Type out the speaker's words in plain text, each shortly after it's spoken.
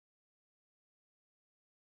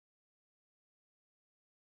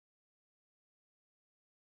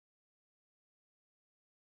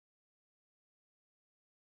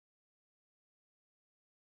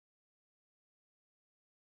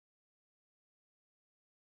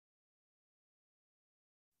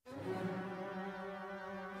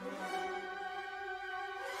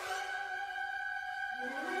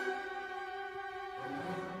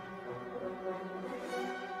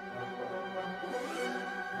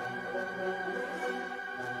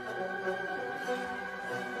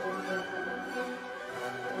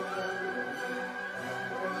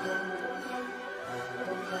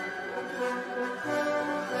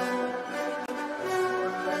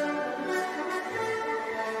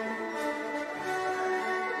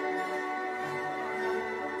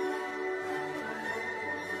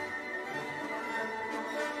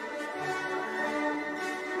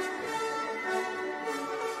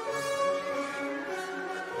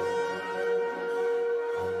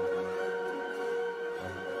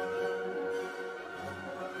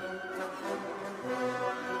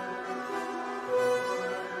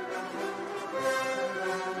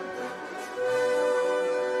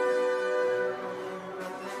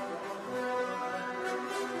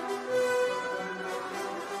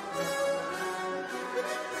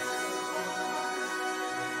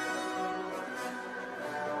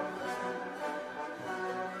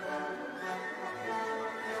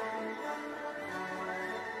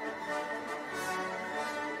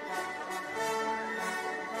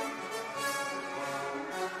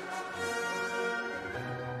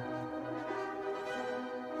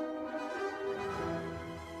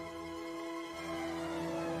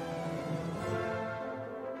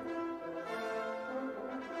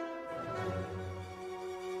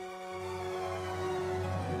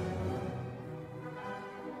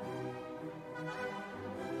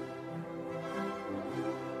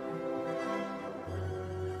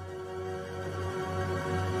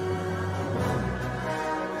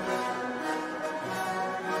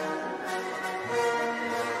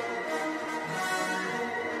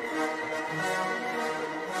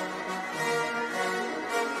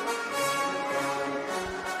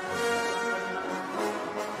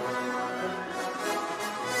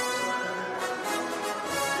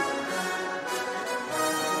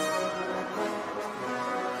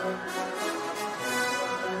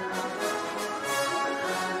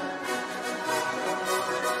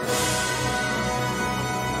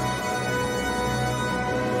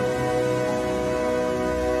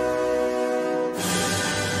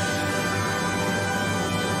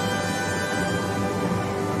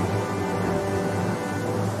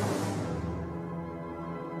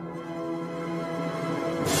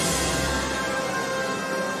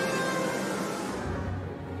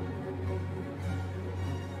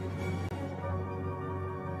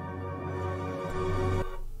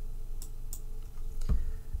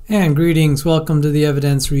And greetings, welcome to the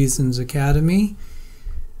Evidence Reasons Academy.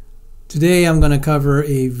 Today I'm going to cover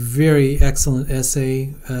a very excellent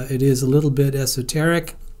essay. It is a little bit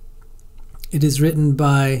esoteric. It is written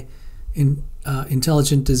by an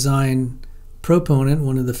intelligent design proponent,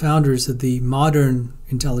 one of the founders of the modern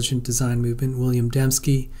intelligent design movement, William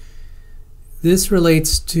Dembski. This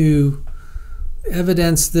relates to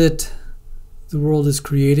evidence that the world is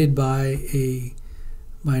created by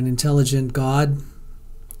an intelligent God,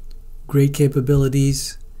 great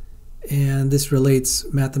capabilities, and this relates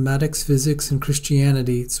mathematics, physics, and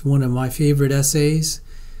Christianity. It's one of my favorite essays.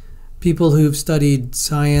 People who've studied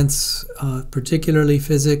science, particularly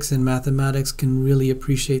physics and mathematics, can really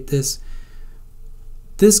appreciate this.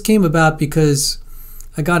 This came about because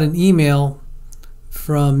I got an email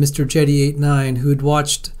from Mr. Jetty89 who had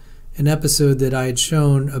watched an episode that I had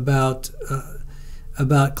shown about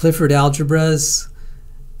Clifford algebras,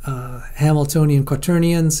 Hamiltonian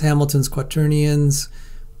quaternions, Hamilton's quaternions,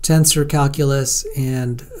 tensor calculus,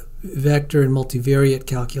 and vector and multivariate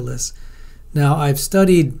calculus. Now, I've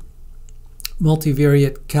studied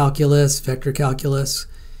multivariate calculus, vector calculus,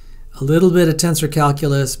 a little bit of tensor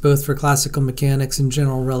calculus, both for classical mechanics and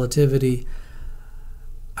general relativity.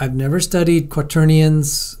 I've never studied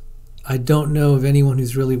quaternions. I don't know of anyone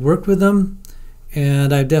who's really worked with them,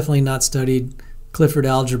 and I've definitely not studied Clifford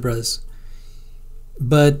algebras.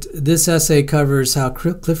 But this essay covers how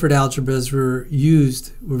Clifford algebras were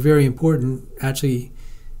very important, actually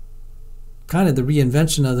kind of the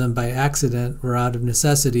reinvention of them by accident or out of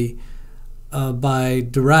necessity, by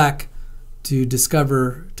Dirac to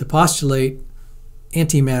postulate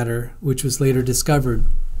antimatter, which was later discovered.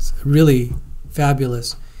 It's really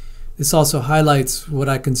fabulous. This also highlights what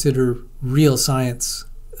I consider real science,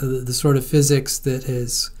 the sort of physics that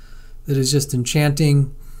is just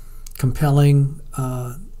enchanting, compelling,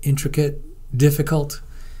 intricate, difficult.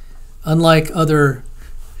 Unlike other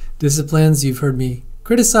disciplines you've heard me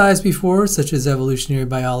criticize before, such as evolutionary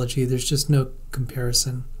biology, there's just no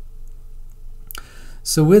comparison.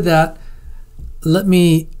 So with that, let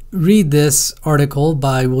me read this article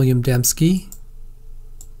by William Dembski.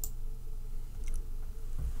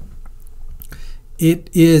 It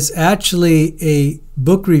is actually a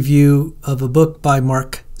book review of a book by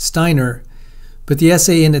Mark Steiner, but the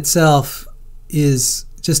essay in itself is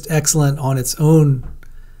just excellent on its own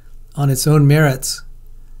merits,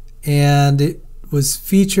 and it was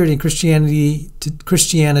featured in Christianity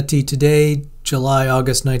Today,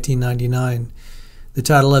 July-August 1999. The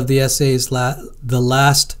title of the essay is The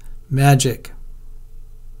Last Magic.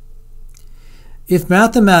 If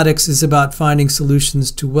mathematics is about finding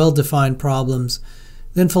solutions to well-defined problems,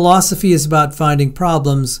 then philosophy is about finding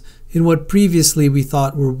problems in what previously we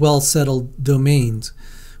thought were well-settled domains.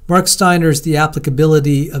 Mark Steiner's The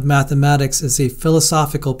Applicability of Mathematics as a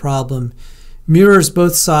Philosophical Problem mirrors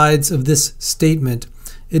both sides of this statement,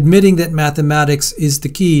 admitting that mathematics is the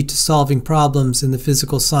key to solving problems in the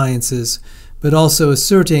physical sciences, but also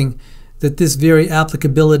asserting that this very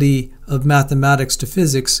applicability of mathematics to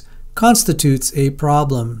physics constitutes a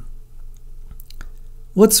problem.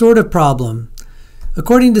 What sort of problem?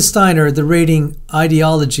 According to Steiner, the rating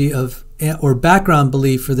ideology of or background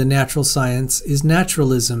belief for the natural science is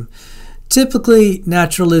naturalism. Typically,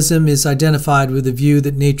 naturalism is identified with the view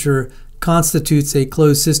that nature constitutes a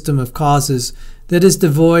closed system of causes that is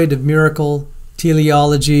devoid of miracle,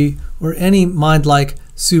 teleology, or any mind-like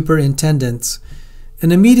superintendence.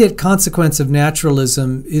 An immediate consequence of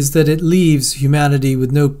naturalism is that it leaves humanity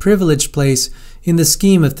with no privileged place in the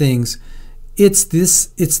scheme of things. It's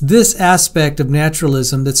this aspect of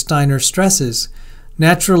naturalism that Steiner stresses.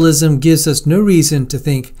 Naturalism gives us no reason to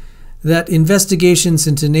think that investigations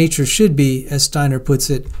into nature should be, as Steiner puts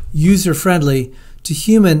it, user-friendly to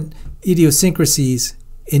human idiosyncrasies,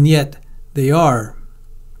 and yet they are.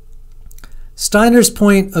 Steiner's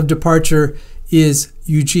point of departure is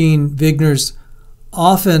Eugene Wigner's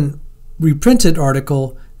often reprinted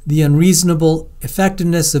article, The Unreasonable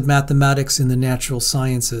Effectiveness of Mathematics in the Natural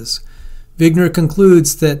Sciences. Wigner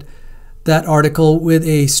concludes that article with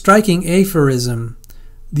a striking aphorism: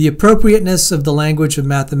 the appropriateness of the language of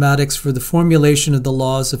mathematics for the formulation of the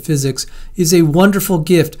laws of physics is a wonderful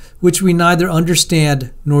gift which we neither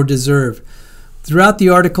understand nor deserve. Throughout the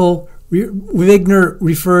article, Wigner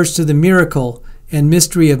refers to the miracle and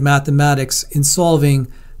mystery of mathematics in solving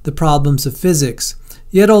the problems of physics.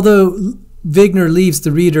 Yet although Wigner leaves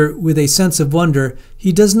the reader with a sense of wonder,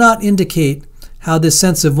 he does not indicate how this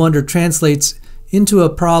sense of wonder translates into a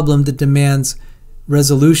problem that demands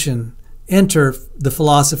resolution. Enter the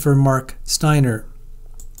philosopher Mark Steiner.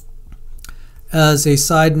 As a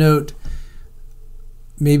side note,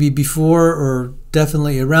 maybe before or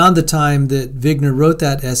definitely around the time that Wigner wrote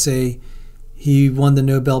that essay, he won the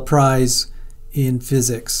Nobel Prize in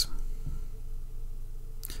physics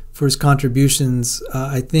for his contributions,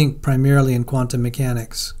 I think primarily in quantum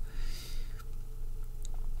mechanics.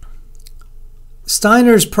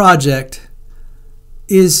 Steiner's project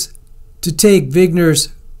is to take Wigner's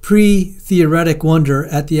pre-theoretic wonder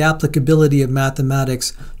at the applicability of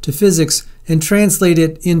mathematics to physics and translate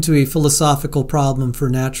it into a philosophical problem for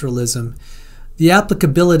naturalism. The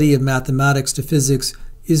applicability of mathematics to physics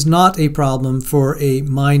is not a problem for a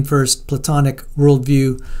mind-first Platonic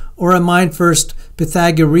worldview or a mind-first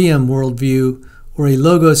Pythagorean worldview or a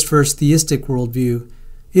logos-first theistic worldview.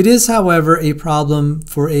 It is, however, a problem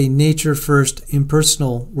for a nature-first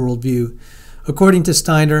impersonal worldview. According to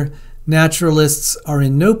Steiner, naturalists are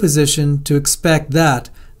in no position to expect that,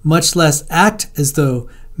 much less act as though,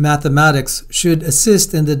 mathematics should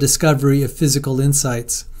assist in the discovery of physical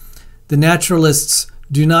insights. The naturalists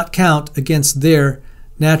do not count against their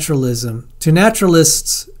naturalism. To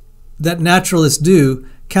naturalists, that naturalists do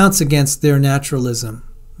counts against their naturalism.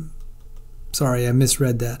 Sorry, I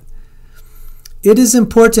misread that. It is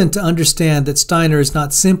important to understand that Steiner is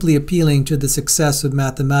not simply appealing to the success of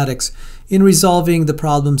mathematics in resolving the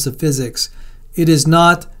problems of physics. It is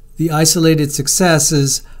not the isolated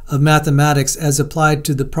successes of mathematics as applied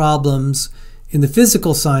to the problems in the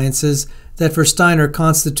physical sciences that for Steiner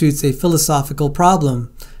constitutes a philosophical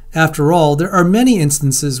problem. After all, there are many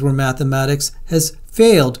instances where mathematics has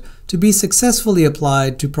failed to be successfully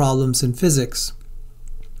applied to problems in physics.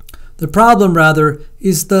 The problem, rather,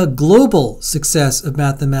 is the global success of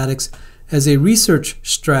mathematics as a research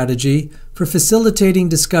strategy for facilitating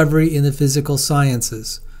discovery in the physical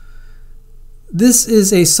sciences. This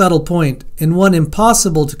is a subtle point, and one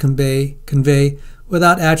impossible to convey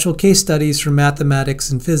without actual case studies from mathematics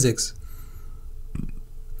and physics.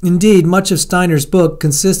 Indeed, much of Steiner's book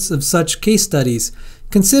consists of such case studies.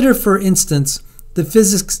 Consider, for instance, the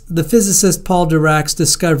physicist Paul Dirac's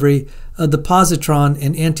discovery of the positron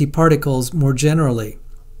and antiparticles more generally.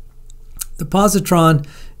 The positron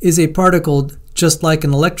is a particle just like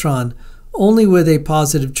an electron, only with a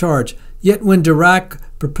positive charge. Yet when Dirac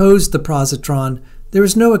proposed the positron, there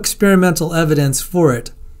was no experimental evidence for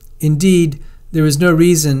it. Indeed, there is no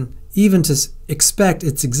reason even to expect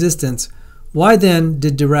its existence. Why then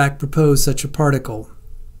did Dirac propose such a particle?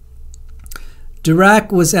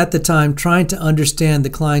 Dirac was at the time trying to understand the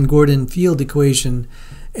Klein-Gordon field equation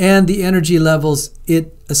and the energy levels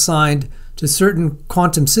it assigned to certain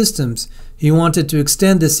quantum systems. He wanted to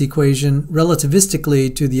extend this equation relativistically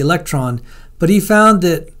to the electron, but he found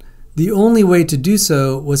that the only way to do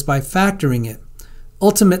so was by factoring it.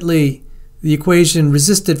 Ultimately, the equation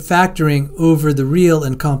resisted factoring over the real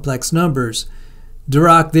and complex numbers.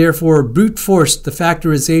 Dirac therefore brute forced the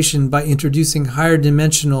factorization by introducing higher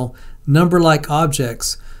dimensional number-like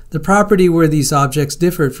objects. The property where these objects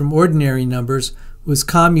differed from ordinary numbers was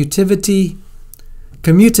commutativity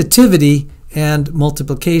and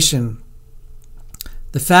multiplication.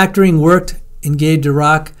 The factoring worked and gave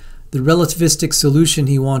Dirac the relativistic solution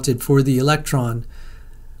he wanted for the electron.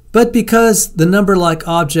 But because the number-like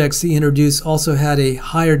objects he introduced also had a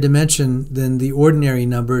higher dimension than the ordinary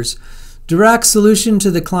numbers, Dirac's solution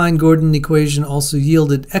to the Klein-Gordon equation also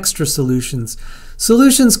yielded extra solutions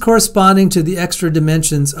corresponding to the extra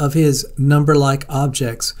dimensions of his number-like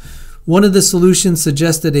objects. One of the solutions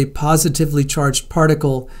suggested a positively charged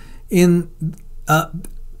particle that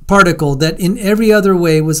in every other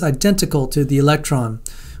way was identical to the electron.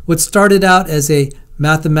 What started out as a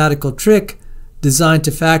mathematical trick designed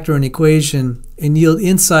to factor an equation and yield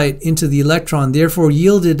insight into the electron therefore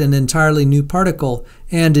yielded an entirely new particle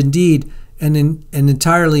and indeed an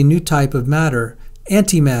entirely new type of matter,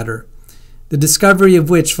 antimatter, the discovery of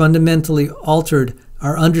which fundamentally altered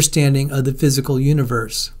our understanding of the physical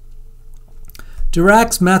universe.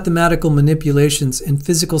 Dirac's mathematical manipulations and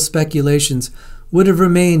physical speculations would have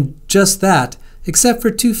remained just that, except for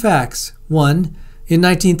two facts. One, in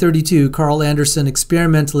 1932, Carl Anderson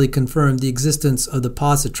experimentally confirmed the existence of the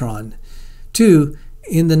positron. Two,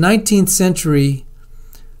 in the 19th century,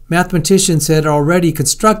 mathematicians had already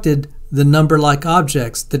constructed the number-like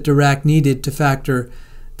objects that Dirac needed to factor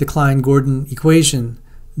the Klein-Gordon equation.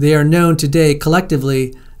 They are known today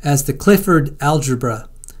collectively as the Clifford algebra,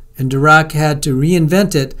 and Dirac had to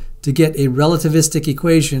reinvent it to get a relativistic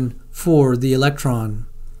equation for the electron.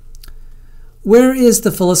 Where is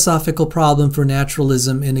the philosophical problem for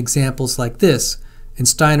naturalism in examples like this? And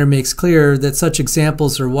Steiner makes clear that such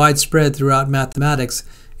examples are widespread throughout mathematics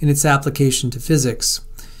in its application to physics.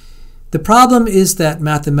 The problem is that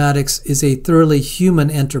mathematics is a thoroughly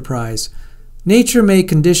human enterprise. Nature may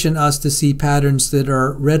condition us to see patterns that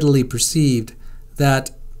are readily perceived,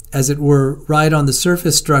 that, as it were, ride on the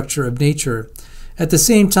surface structure of nature. At the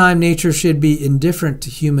same time, nature should be indifferent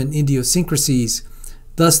to human idiosyncrasies.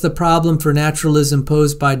 Thus, the problem for naturalism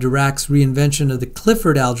posed by Dirac's reinvention of the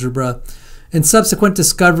Clifford algebra and subsequent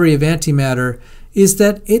discovery of antimatter is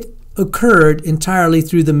that it occurred entirely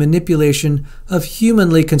through the manipulation of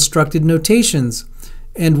humanly constructed notations,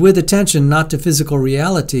 and with attention not to physical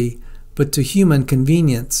reality, but to human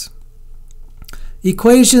convenience.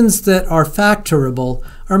 Equations that are factorable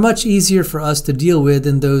are much easier for us to deal with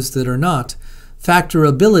than those that are not.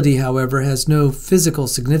 Factorability, however, has no physical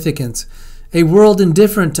significance. A world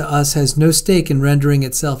indifferent to us has no stake in rendering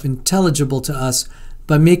itself intelligible to us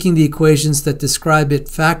by making the equations that describe it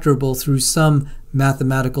factorable through some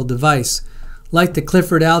mathematical device, like the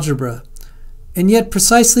Clifford algebra. And yet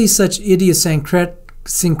precisely such idiosyncratic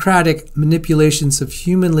manipulations of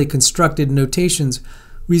humanly constructed notations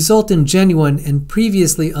result in genuine and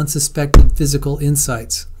previously unsuspected physical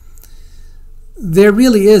insights. There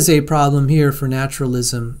really is a problem here for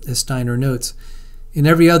naturalism, as Steiner notes. In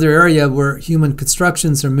every other area where human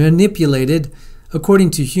constructions are manipulated according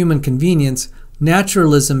to human convenience,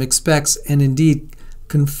 naturalism expects and indeed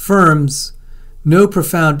confirms no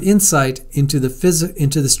profound insight into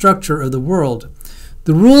the structure of the world.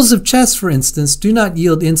 The rules of chess, for instance, do not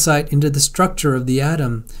yield insight into the structure of the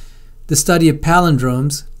atom. The study of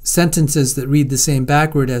palindromes, sentences that read the same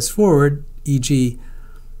backward as forward, e.g.,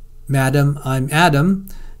 "Madam, I'm Adam,"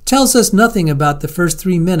 tells us nothing about the first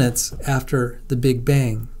 3 minutes after the Big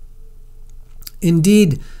Bang.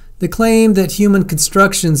 Indeed, the claim that human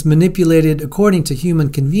constructions manipulated according to human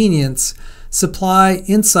convenience supply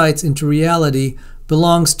insights into reality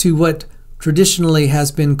belongs to what traditionally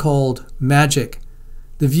has been called magic.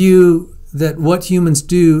 The view that what humans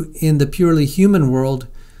do in the purely human world,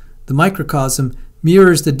 the microcosm,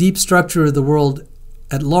 mirrors the deep structure of the world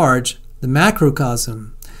at large, the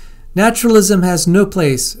macrocosm. Naturalism has no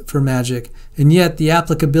place for magic, and yet the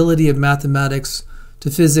applicability of mathematics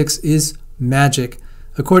to physics is magic.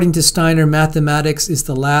 According to Steiner, mathematics is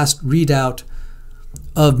the last redoubt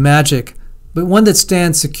of magic, but one that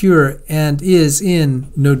stands secure and is in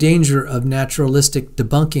no danger of naturalistic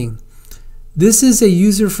debunking. This is a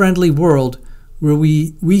user-friendly world where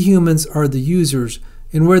we humans are the users,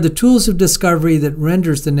 and where the tools of discovery that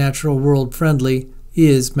renders the natural world friendly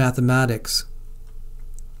is mathematics.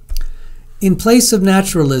 In place of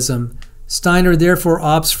naturalism, Steiner therefore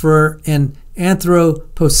opts for an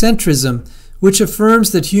anthropocentrism, which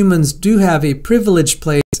affirms that humans do have a privileged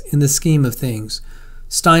place in the scheme of things.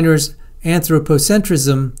 Steiner's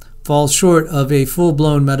anthropocentrism falls short of a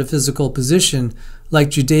full-blown metaphysical position like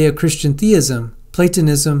Judeo-Christian theism,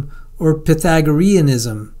 Platonism, or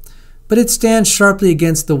Pythagoreanism, but it stands sharply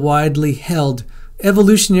against the widely held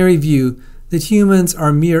evolutionary view that humans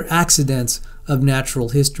are mere accidents of natural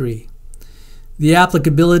history. The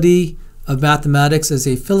applicability of mathematics as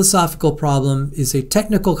a philosophical problem is a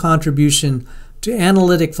technical contribution to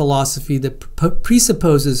analytic philosophy that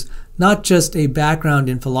presupposes not just a background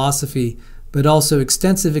in philosophy, but also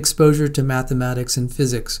extensive exposure to mathematics and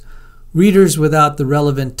physics. Readers without the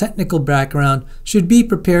relevant technical background should be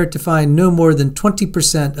prepared to find no more than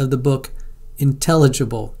 20% of the book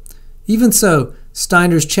intelligible. Even so,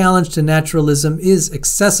 Steiner's challenge to naturalism is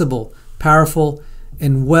accessible, powerful,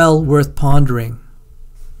 and well worth pondering.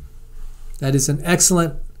 That is an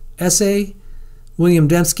excellent essay. William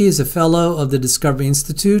Dembski is a fellow of the Discovery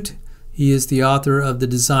Institute. He is the author of The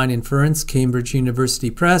Design Inference, Cambridge University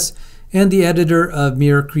Press, and the editor of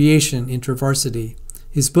Mere Creation, InterVarsity.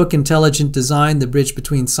 His book, Intelligent Design, The Bridge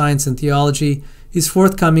Between Science and Theology, is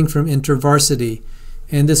forthcoming from InterVarsity,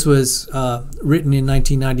 and this was written in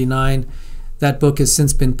 1999. That book has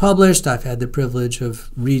since been published. I've had the privilege of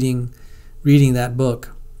reading that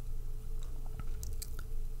book.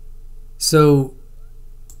 So,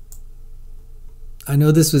 I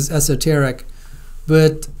know this was esoteric,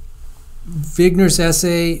 but Wigner's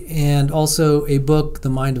essay and also a book, The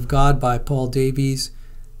Mind of God by Paul Davies,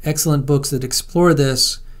 excellent books that explore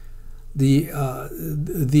this.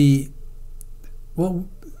 What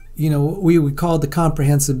we would call the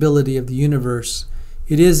comprehensibility of the universe.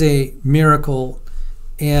 It is a miracle,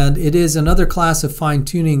 and it is another class of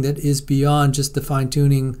fine-tuning that is beyond just the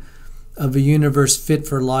fine-tuning of a universe fit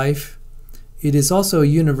for life. It is also a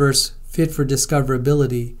universe fit for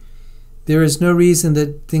discoverability. There is no reason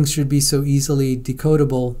that things should be so easily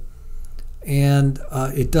decodable, and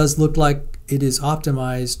it does look like it is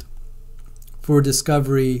optimized for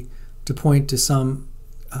discovery to point to some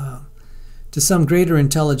greater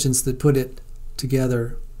intelligence that put it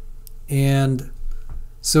together. And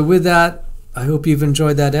so with that, I hope you've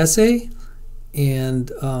enjoyed that essay,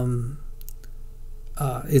 and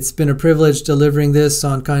it's been a privilege delivering this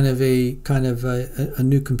on kind of a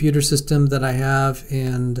new computer system that I have,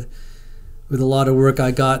 and with a lot of work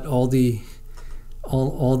I got all the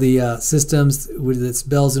systems with its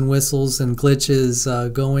bells and whistles and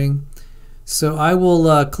glitches going. So I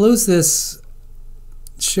will close this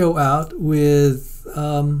show out with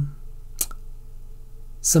some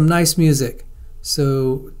nice music.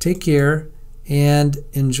 So take care and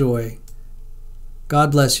enjoy.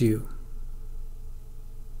 God bless you.